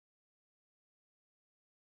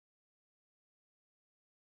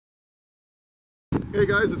Hey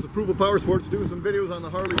guys, it's Approval Power Sports doing some videos on the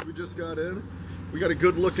Harleys we just got in. We got a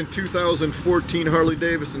good looking 2014 Harley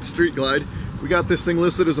Davidson Street Glide. We got this thing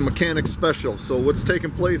listed as a mechanic special. So what's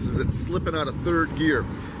taking place is it's slipping out of third gear.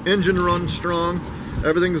 Engine runs strong,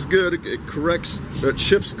 everything's good, it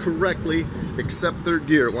shifts correctly except third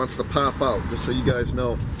gear. It wants to pop out, just so you guys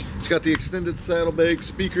know. It's got the extended saddlebags,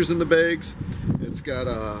 speakers in the bags. It's got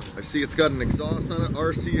I see it's got an exhaust on it,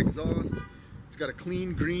 RC exhaust. It's got a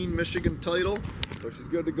clean green Michigan title, so she's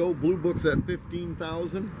good to go. Blue book's at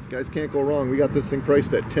 $15,000. You guys can't go wrong. We got this thing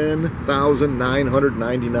priced at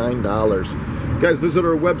 $10,999. Guys, visit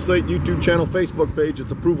our website, YouTube channel, Facebook page.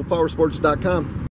 It's ApprovalPowersports.com.